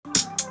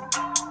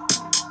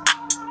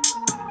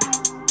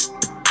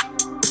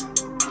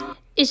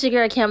It's your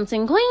girl,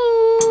 Campton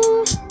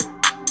Queen.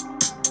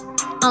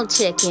 I'm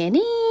checking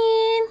in.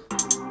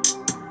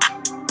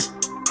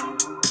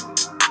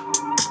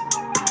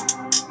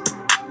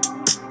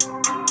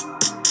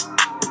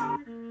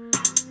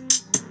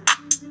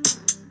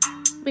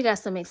 We got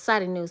some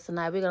exciting news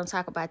tonight. We're going to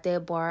talk about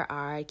that boy,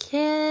 R.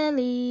 Kelly.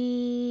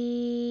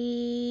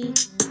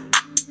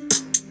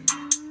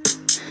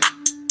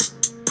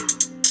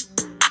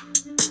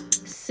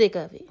 Sick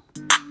of it.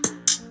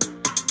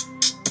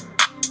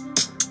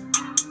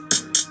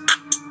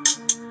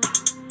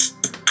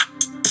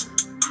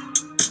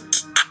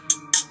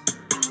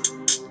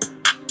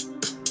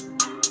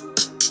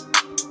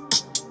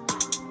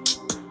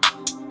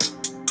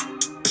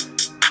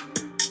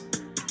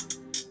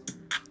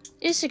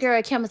 It's your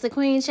girl, Campton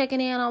Queen,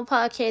 checking in on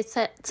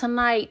podcast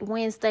tonight,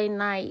 Wednesday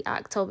night,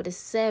 October the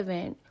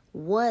 7th.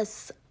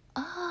 What's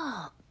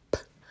up?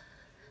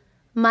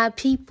 My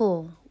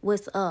people,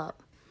 what's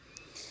up?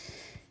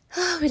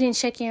 We didn't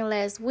check in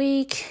last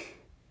week.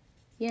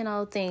 You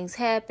know, things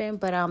happen,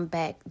 but I'm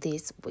back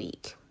this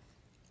week.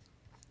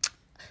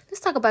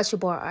 Let's talk about your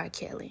boy, R.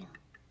 Kelly.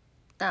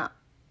 Now,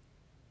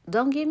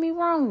 don't get me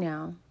wrong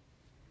now.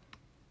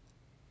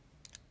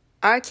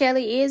 R.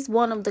 Kelly is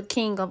one of the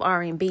king of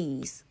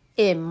R&Bs.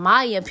 In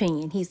my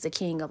opinion, he's the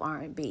king of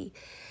R&B.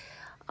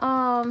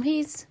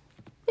 He's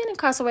been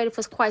incarcerated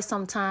for quite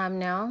some time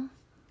now.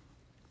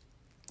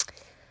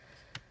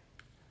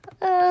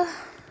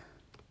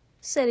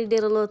 Said he did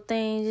a little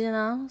things, you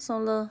know,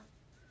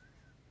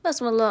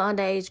 messing with little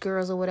underage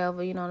girls or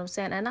whatever, you know what I'm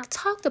saying? And I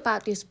talked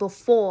about this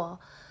before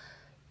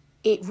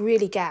it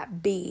really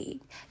got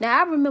big. Now,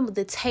 I remember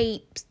the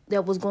tapes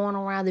that was going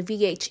around, the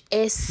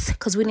VHS,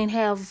 because we didn't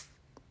have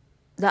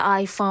the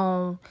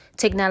iPhone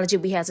technology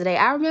we have today.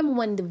 I remember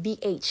when the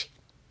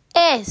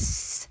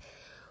VHS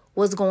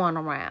was going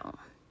around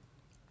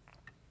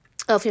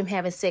of him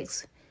having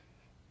sex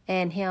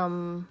and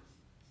him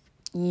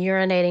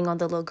urinating on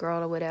the little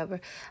girl or whatever.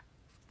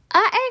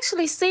 I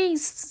actually seen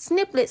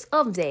snippets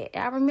of that.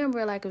 I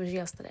remember it like it was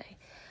yesterday.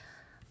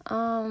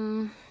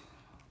 Was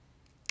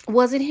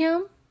it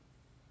him?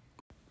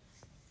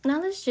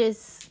 Now let's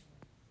just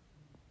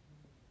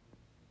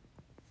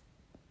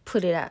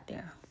put it out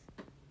there.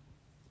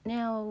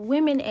 Now,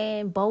 women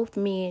and both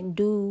men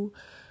do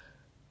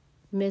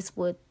mess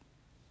with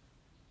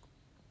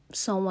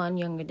someone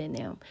younger than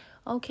them.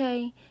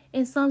 Okay?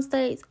 In some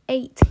states,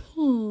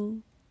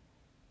 18,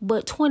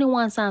 but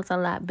 21 sounds a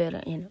lot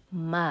better in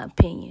my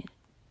opinion.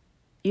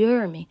 You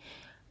heard me?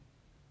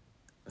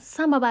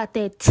 Something about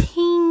that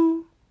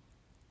teen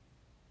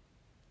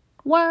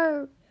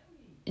word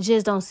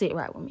just don't sit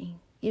right with me.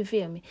 You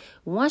feel me?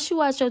 Once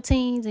you out your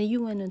teens and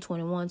you in the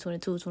 21,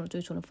 22,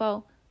 23,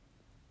 24,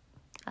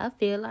 I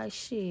feel like,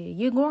 shit,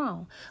 you're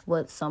grown.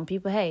 But some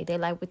people, hey, they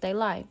like what they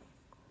like.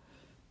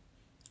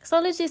 So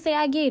let's just say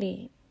I get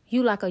it.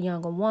 You like a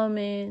younger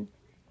woman.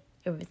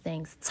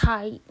 Everything's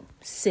tight,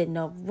 sitting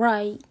up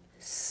right,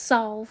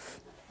 soft,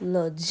 a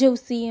little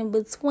juicy in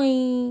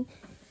between.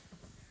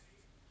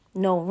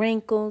 No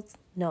wrinkles,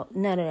 no,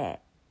 none of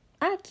that.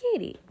 I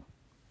get it.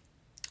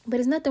 But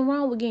there's nothing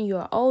wrong with getting you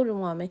an older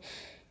woman.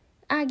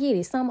 I get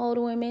it. Some older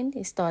women,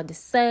 they start to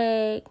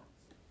sag.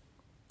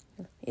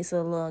 It's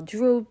a little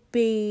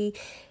droopy,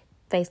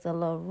 face a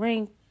little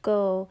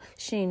wrinkle.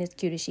 She ain't as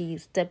cute as she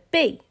used to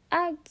be.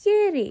 I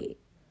get it.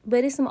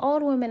 But there's some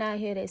older women out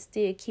here that's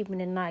still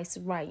keeping it nice,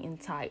 right, and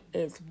tight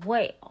as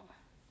well.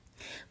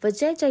 But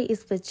JJ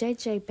is for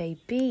JJ,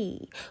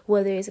 baby.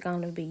 Whether it's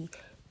going to be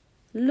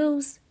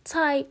loose,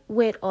 tight,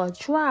 wet, or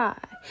dry.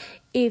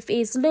 If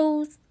it's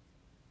loose,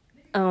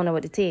 I don't know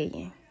what to tell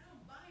you.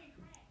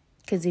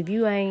 Because if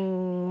you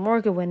ain't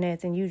working with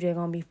nothing, you just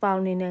going to be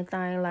falling in that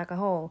thing like a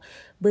hole.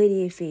 But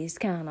if it's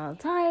kind of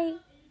tight,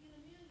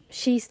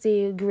 she's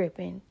still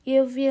gripping.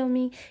 You feel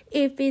me?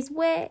 If it's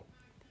wet,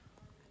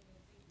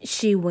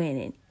 she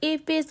winning.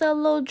 If it's a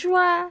little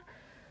dry,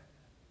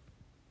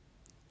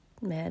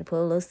 man, put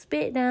a little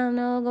spit down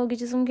there. Go get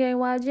you some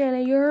KY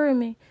jelly. You heard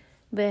me?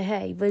 But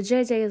hey, but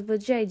JJ is but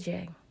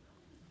JJ.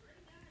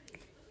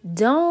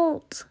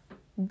 Don't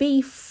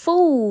be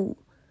fooled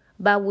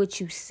by what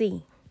you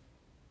see.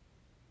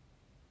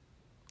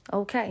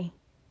 Okay.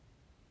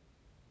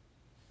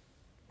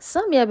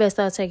 Some of y'all better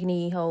start taking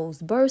these hoes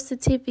birth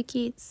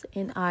certificates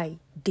and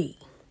ID.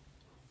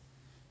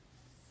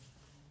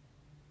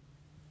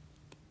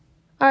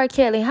 All right,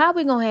 Kelly, how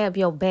we gonna have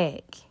your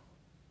back?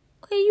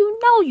 Well, you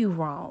know you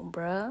wrong,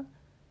 bruh.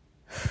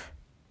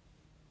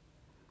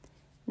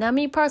 Now,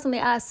 me personally,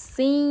 I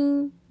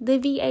seen the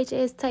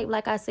VHS tape.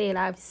 Like I said,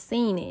 I've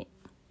seen it.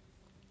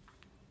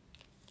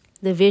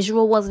 The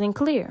visual wasn't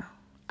clear.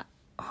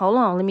 Hold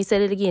on, let me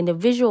say it again. The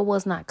visual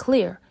was not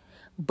clear,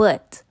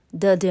 but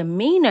the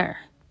demeanor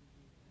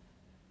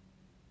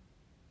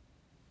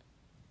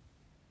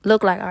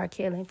looked like R.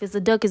 Kelly. If it's a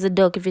duck, it's a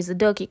duck. If it's a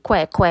duck, it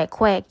quack, quack,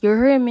 quack. You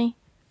hear me?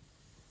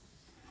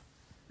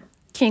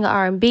 King of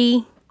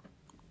R&B,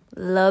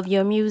 love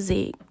your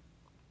music.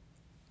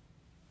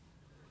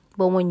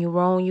 But when you're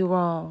wrong, you're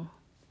wrong.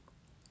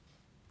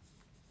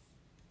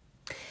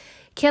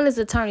 Kelly's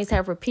attorneys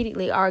have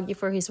repeatedly argued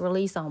for his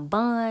release on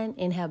bond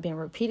and have been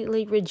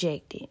repeatedly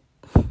rejected.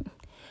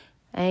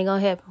 Ain't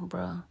gonna happen,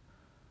 bro.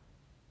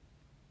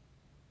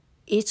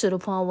 It's to the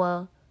point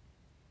where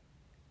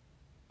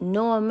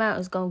no amount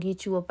is gonna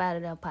get you up out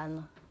of that,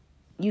 partner.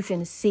 You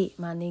finna sit,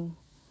 my nigga.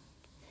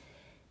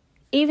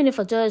 Even if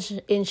a judge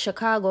in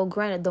Chicago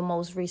granted the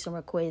most recent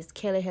request,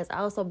 Kelly has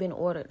also been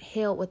ordered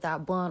held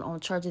without bond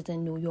on charges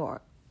in New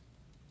York.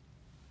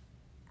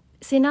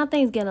 See, now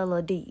things getting a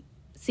little deep.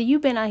 See, you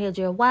been out here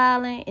just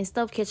wilding and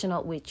stuff catching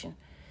up with you.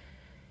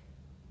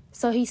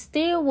 So he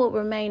still would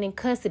remain in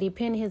custody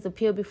pending his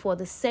appeal before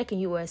the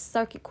Second U.S.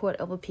 Circuit Court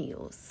of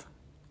Appeals.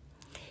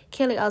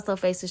 Kelly also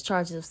faces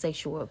charges of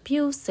sexual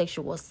abuse,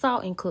 sexual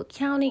assault in Cook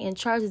County, and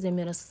charges in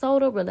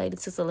Minnesota related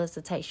to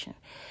solicitation.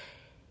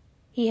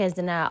 He has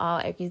denied all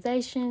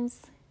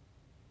accusations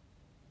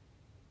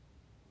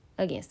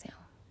against him.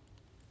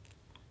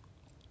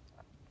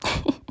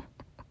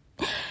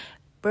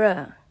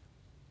 Bruh.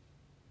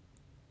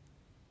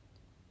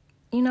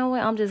 You know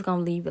what? I'm just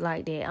going to leave it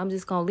like that. I'm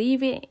just going to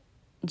leave it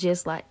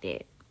just like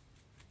that.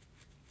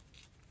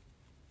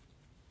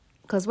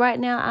 Because right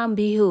now, I'm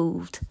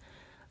behooved.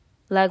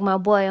 Like my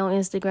boy on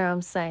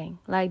Instagram say,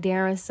 like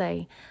Darren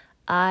say,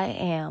 I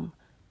am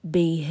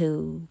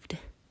behooved.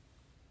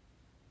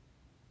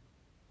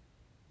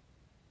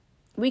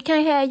 We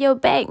can't have your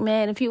back,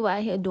 man, if you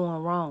out here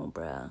doing wrong,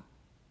 bruh.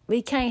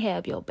 We can't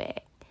have your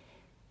back.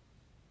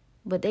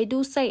 But they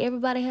do say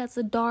everybody has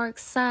a dark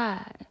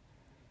side.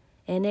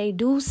 And they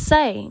do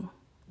say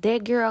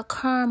that girl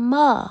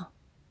karma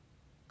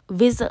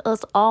visit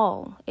us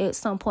all at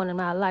some point in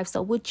our life.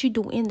 So what you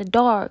do in the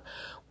dark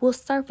will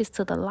surface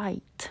to the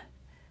light.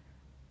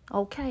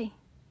 Okay?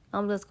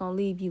 I'm just going to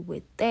leave you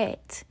with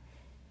that.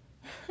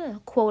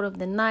 Quote of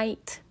the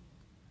night.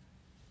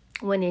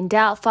 When in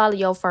doubt, follow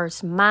your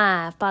first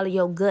mind. Follow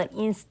your gut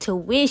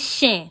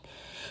intuition.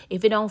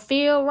 If it don't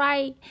feel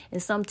right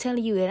and something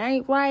telling you it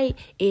ain't right,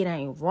 it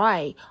ain't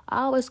right.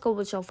 Always go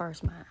with your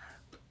first mind.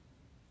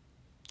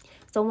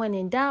 So when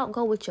in doubt,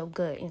 go with your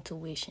gut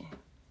intuition.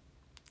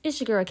 It's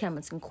your girl,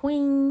 Hamilton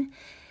Queen.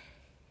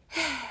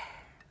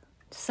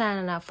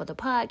 Signing out for the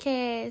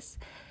podcast.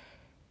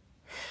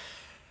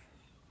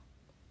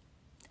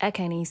 I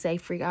can't even say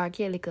freak R.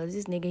 Kelly because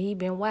this nigga, he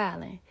been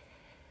wilding.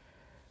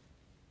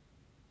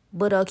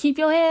 But keep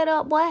your head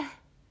up, boy.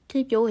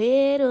 Keep your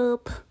head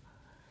up.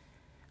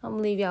 I'm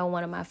going to leave y'all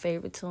one of my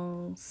favorite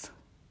tunes.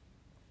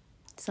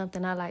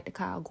 Something I like to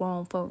call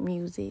grown folk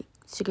music.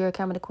 It's your girl,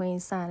 Camera the Queen,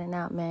 signing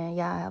out, man.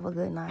 Y'all have a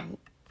good night.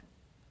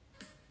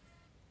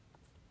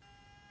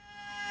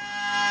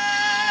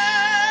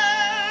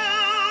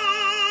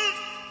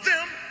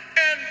 Them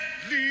and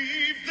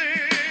leave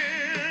them.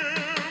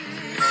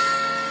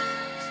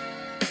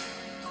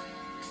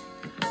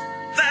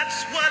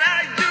 That's what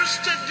I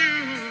used to do.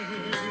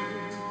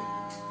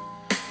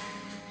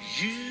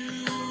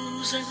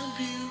 Use and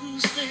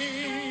abuse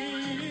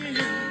them.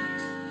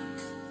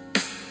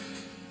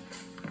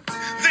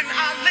 Then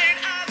I laid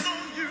eyes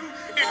on you.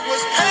 It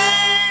was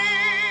pain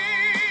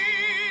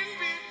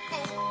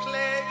before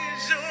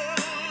pleasure.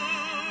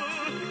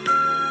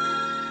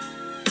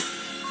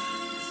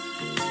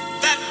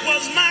 That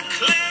was my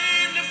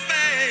claim to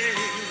fame.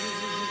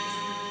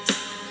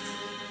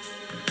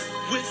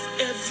 With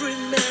every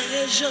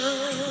measure,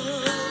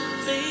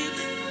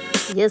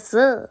 baby. Yes,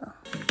 sir.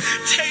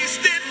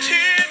 Tasted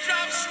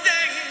teardrop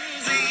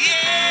stains,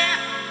 yeah.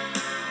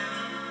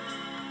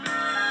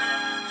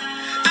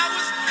 I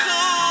was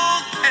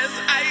cold as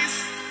ice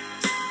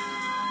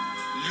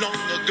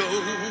long ago,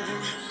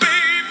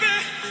 baby,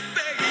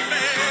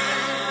 baby.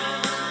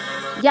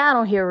 Y'all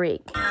don't hear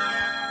Rick. I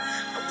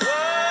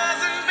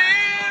wasn't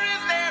very,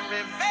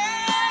 very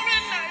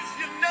nice,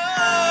 you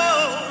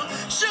know.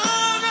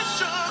 Sugar,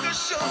 sugar,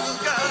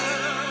 sugar.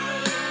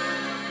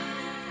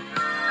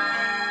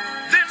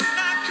 Then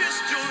I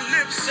kissed your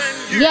lips and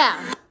you.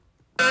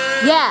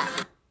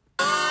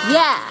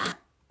 Yeah.